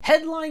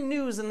Headline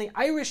news in the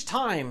Irish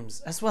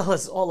Times, as well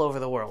as all over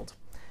the world.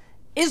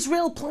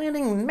 Israel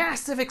planning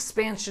massive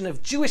expansion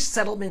of Jewish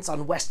settlements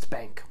on West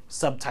Bank.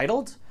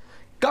 Subtitled,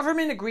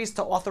 Government agrees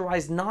to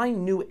authorize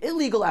 9 new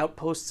illegal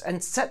outposts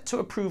and set to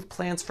approve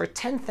plans for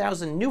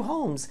 10,000 new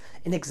homes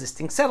in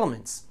existing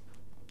settlements.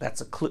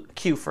 That's a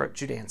cue for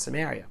Judea and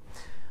Samaria.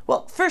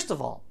 Well, first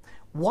of all,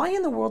 why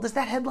in the world is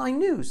that headline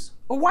news?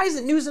 Or why is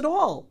it news at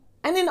all?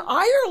 And in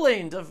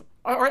Ireland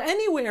or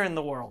anywhere in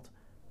the world?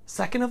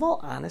 Second of all,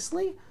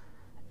 honestly,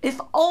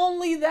 if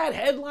only that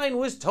headline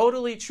was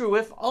totally true,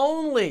 if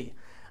only.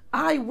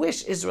 I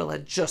wish Israel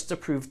had just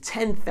approved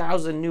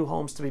 10,000 new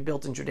homes to be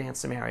built in Judea and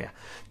Samaria.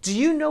 Do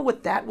you know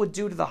what that would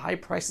do to the high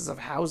prices of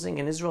housing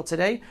in Israel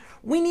today?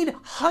 We need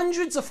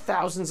hundreds of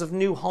thousands of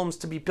new homes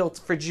to be built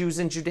for Jews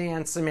in Judea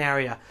and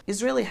Samaria.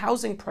 Israeli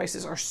housing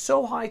prices are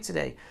so high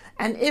today,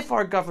 and if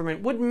our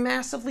government would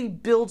massively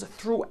build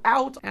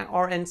throughout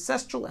our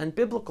ancestral and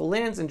biblical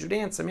lands in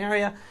Judea and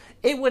Samaria,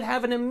 it would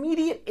have an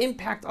immediate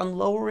impact on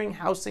lowering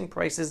housing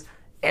prices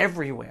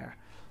everywhere.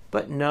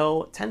 But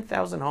no,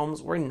 10,000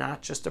 homes were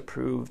not just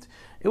approved.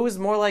 It was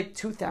more like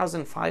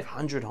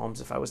 2,500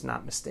 homes, if I was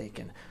not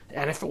mistaken.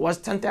 And if it was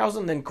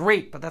 10,000, then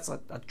great, but that's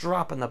a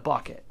drop in the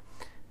bucket.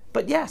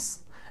 But yes,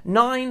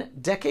 9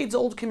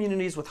 decades-old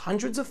communities with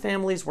hundreds of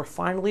families were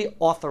finally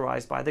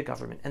authorized by the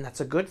government, and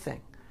that's a good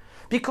thing.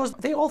 Because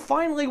they all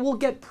finally will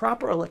get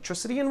proper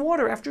electricity and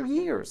water after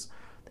years.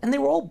 And they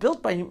were all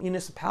built by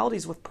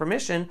municipalities with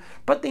permission,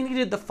 but they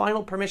needed the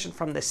final permission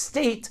from the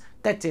state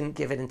that didn't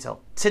give it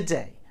until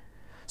today.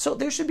 So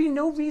there should be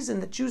no reason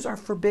that Jews are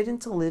forbidden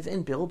to live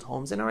and build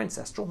homes in our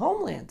ancestral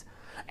homeland.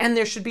 And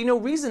there should be no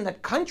reason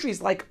that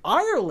countries like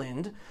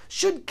Ireland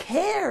should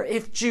care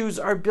if Jews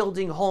are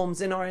building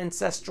homes in our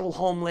ancestral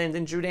homeland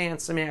in Judea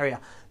and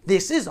Samaria.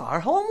 This is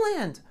our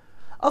homeland.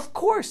 Of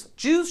course,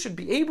 Jews should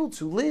be able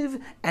to live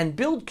and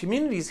build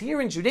communities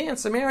here in Judea and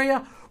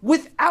Samaria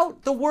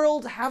without the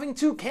world having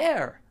to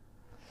care.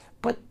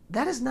 But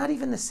that is not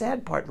even the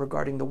sad part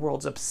regarding the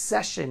world's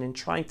obsession in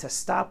trying to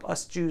stop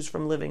us Jews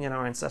from living in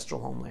our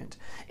ancestral homeland.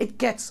 It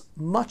gets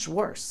much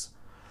worse.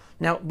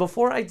 Now,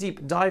 before I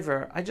deep dive,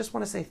 I just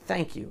want to say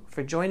thank you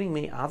for joining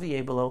me, Avi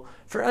Abelo,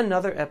 for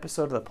another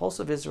episode of the Pulse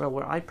of Israel,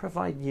 where I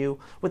provide you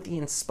with the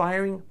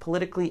inspiring,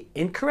 politically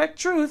incorrect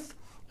truth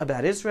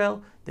about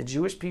Israel, the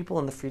Jewish people,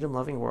 and the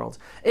freedom-loving world.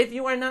 If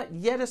you are not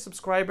yet a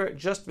subscriber,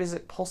 just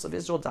visit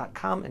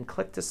pulseofisrael.com and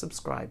click to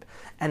subscribe.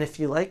 And if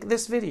you like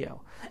this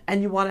video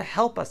and you want to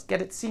help us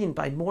get it seen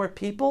by more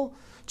people,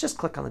 just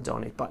click on the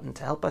donate button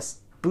to help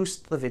us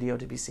boost the video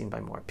to be seen by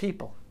more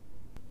people.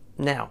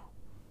 Now,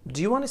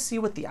 do you want to see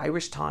what the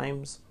Irish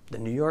Times, the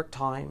New York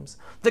Times,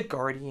 the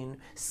Guardian,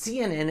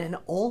 CNN, and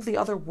all the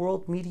other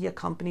world media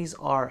companies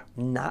are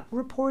not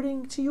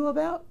reporting to you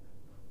about?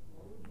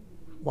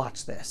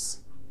 Watch this.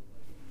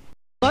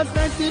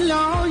 غفت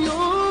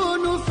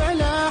العيون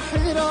فلا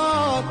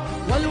حراك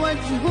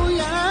والوجه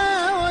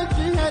يا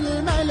وجه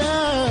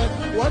الملاك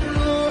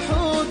والروح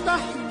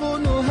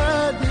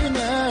تحضنها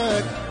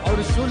دماك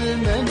عرش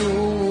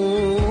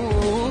المنون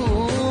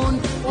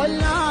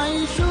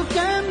والعيش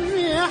كم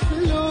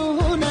يحلو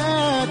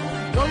هناك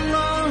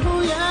والله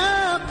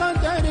يا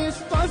قدر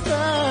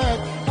اصطفاك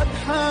قد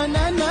حان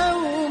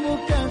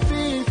نومك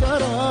في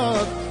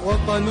ثراك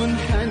وطن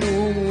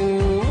حنون.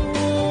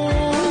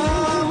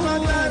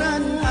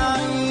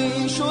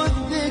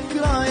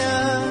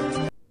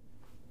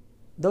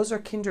 Those are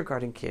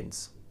kindergarten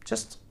kids,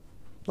 just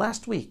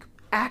last week,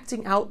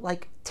 acting out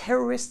like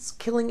terrorists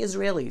killing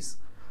Israelis.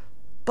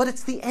 But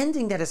it's the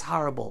ending that is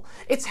horrible.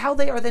 It's how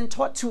they are then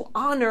taught to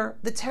honor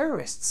the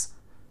terrorists.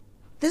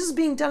 This is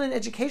being done in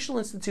educational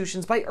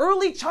institutions by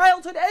early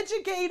childhood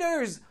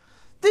educators.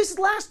 This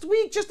last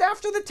week, just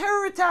after the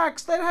terror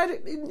attacks that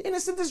had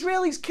innocent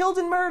Israelis killed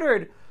and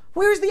murdered.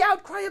 Where's the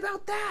outcry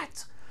about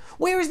that?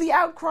 Where is the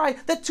outcry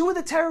that 2 of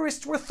the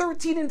terrorists were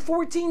 13 and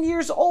 14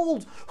 years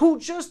old who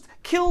just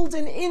killed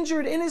and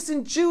injured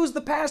innocent Jews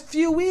the past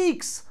few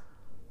weeks?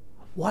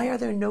 Why are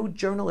there no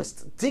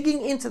journalists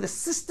digging into the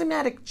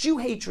systematic Jew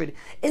hatred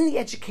in the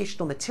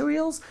educational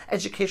materials,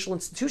 educational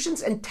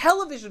institutions, and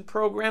television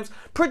programs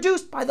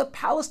produced by the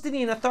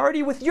Palestinian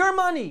Authority with your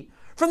money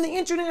from the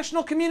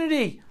international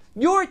community?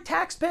 Your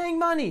tax-paying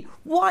money.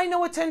 Why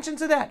no attention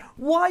to that?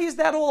 Why is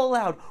that all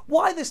allowed?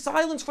 Why the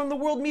silence from the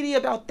world media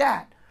about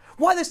that?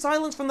 Why the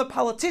silence from the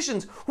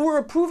politicians who are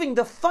approving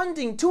the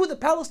funding to the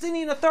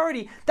Palestinian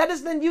Authority that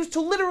is then used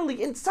to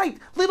literally incite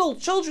little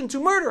children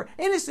to murder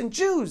innocent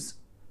Jews?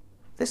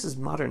 This is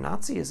modern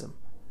Nazism.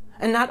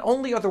 And not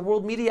only are the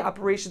world media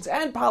operations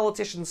and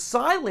politicians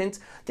silent,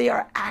 they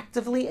are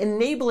actively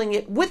enabling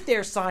it with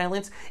their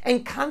silence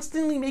and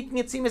constantly making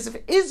it seem as if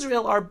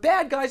Israel are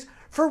bad guys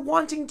for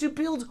wanting to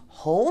build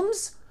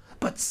homes,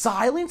 but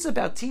silence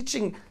about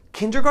teaching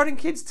kindergarten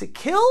kids to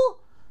kill?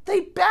 They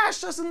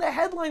bash us in the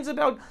headlines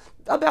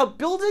about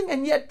building,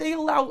 and yet they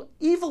allow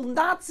evil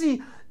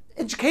Nazi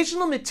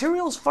educational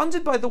materials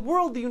funded by the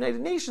world, the United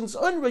Nations,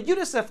 UNRWA,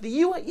 UNICEF, the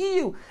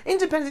EU,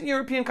 independent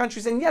European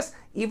countries, and yes,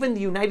 even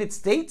the United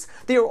States.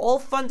 They are all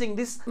funding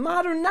this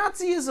modern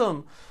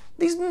Nazism.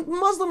 These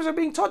Muslims are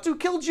being taught to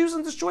kill Jews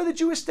and destroy the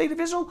Jewish state of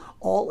Israel,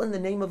 all in the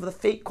name of the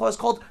fake cause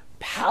called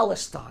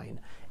Palestine,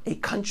 a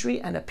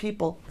country and a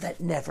people that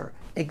never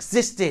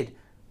existed.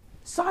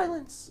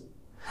 Silence.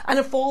 And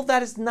if all of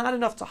that is not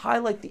enough to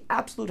highlight the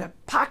absolute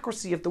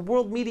hypocrisy of the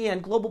world media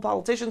and global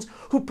politicians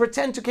who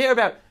pretend to care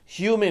about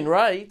human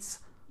rights,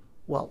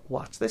 well,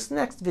 watch this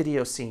next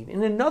video scene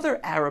in another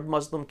Arab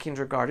Muslim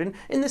kindergarten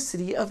in the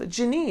city of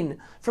Jenin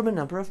from a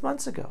number of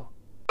months ago.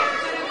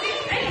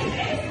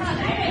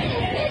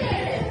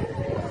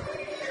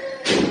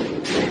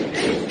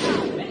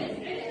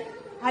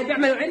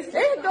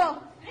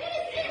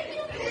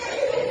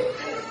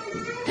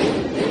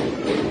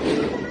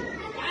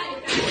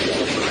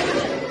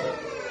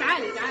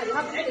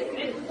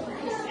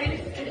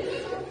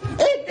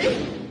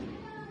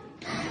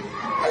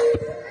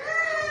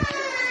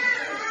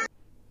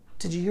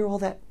 Did you hear all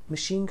that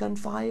machine gun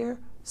fire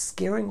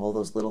scaring all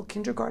those little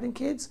kindergarten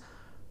kids?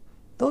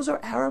 Those are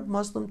Arab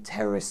Muslim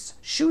terrorists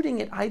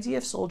shooting at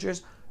IDF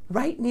soldiers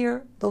right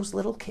near those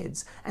little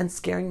kids and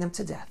scaring them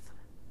to death.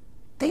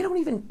 They don't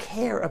even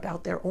care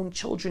about their own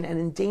children and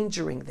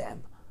endangering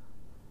them.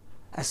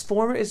 As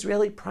former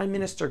Israeli Prime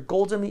Minister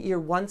Golda Meir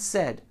once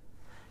said,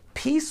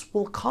 peace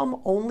will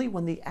come only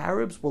when the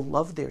Arabs will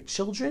love their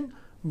children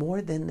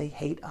more than they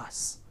hate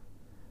us.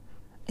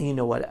 And you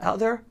know what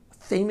other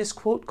famous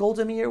quote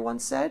Golda Meir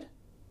once said?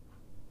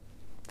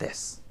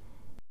 This.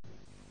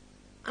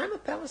 I'm a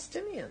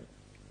Palestinian.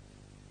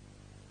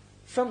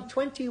 From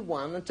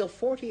 21 until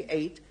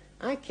 48,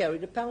 I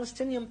carried a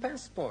Palestinian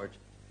passport.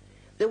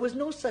 There was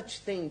no such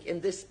thing in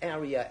this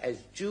area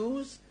as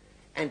Jews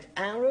and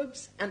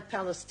Arabs and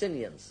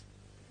Palestinians.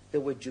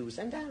 There were Jews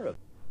and Arabs.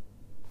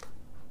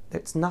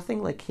 It's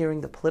nothing like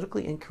hearing the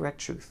politically incorrect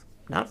truth,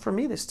 not from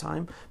me this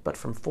time, but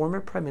from former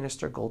Prime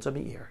Minister Golda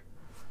Meir.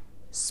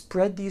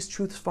 Spread these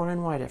truths far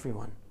and wide,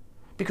 everyone,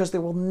 because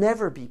there will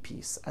never be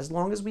peace as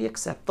long as we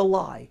accept the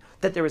lie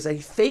that there is a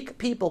fake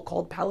people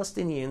called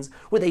Palestinians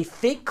with a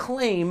fake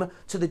claim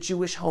to the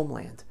Jewish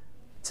homeland.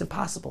 It's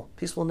impossible.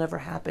 Peace will never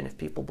happen if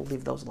people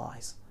believe those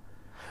lies.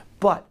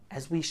 But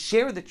as we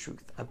share the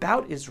truth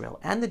about Israel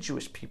and the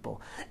Jewish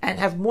people and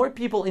have more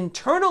people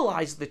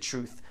internalize the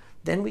truth,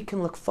 then we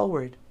can look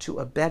forward to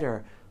a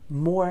better,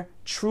 more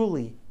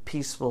truly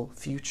peaceful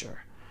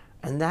future.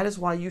 And that is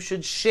why you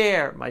should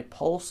share my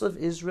Pulse of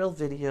Israel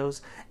videos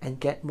and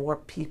get more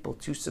people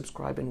to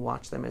subscribe and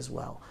watch them as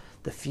well.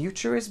 The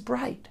future is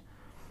bright,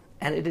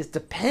 and it is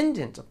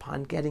dependent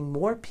upon getting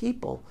more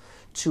people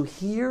to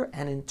hear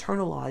and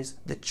internalize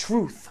the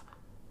truth.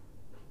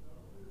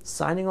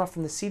 Signing off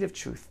from the seat of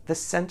truth, the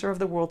center of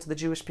the world to the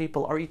Jewish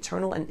people, our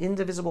eternal and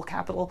indivisible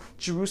capital,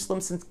 Jerusalem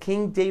since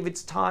King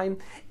David's time,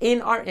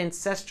 in our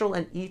ancestral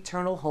and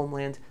eternal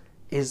homeland,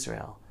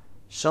 Israel.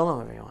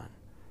 Shalom, everyone,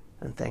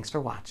 and thanks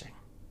for watching.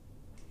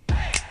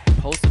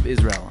 Pulse of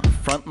Israel,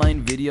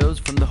 frontline videos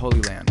from the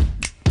Holy Land.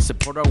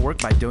 Support our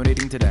work by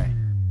donating today.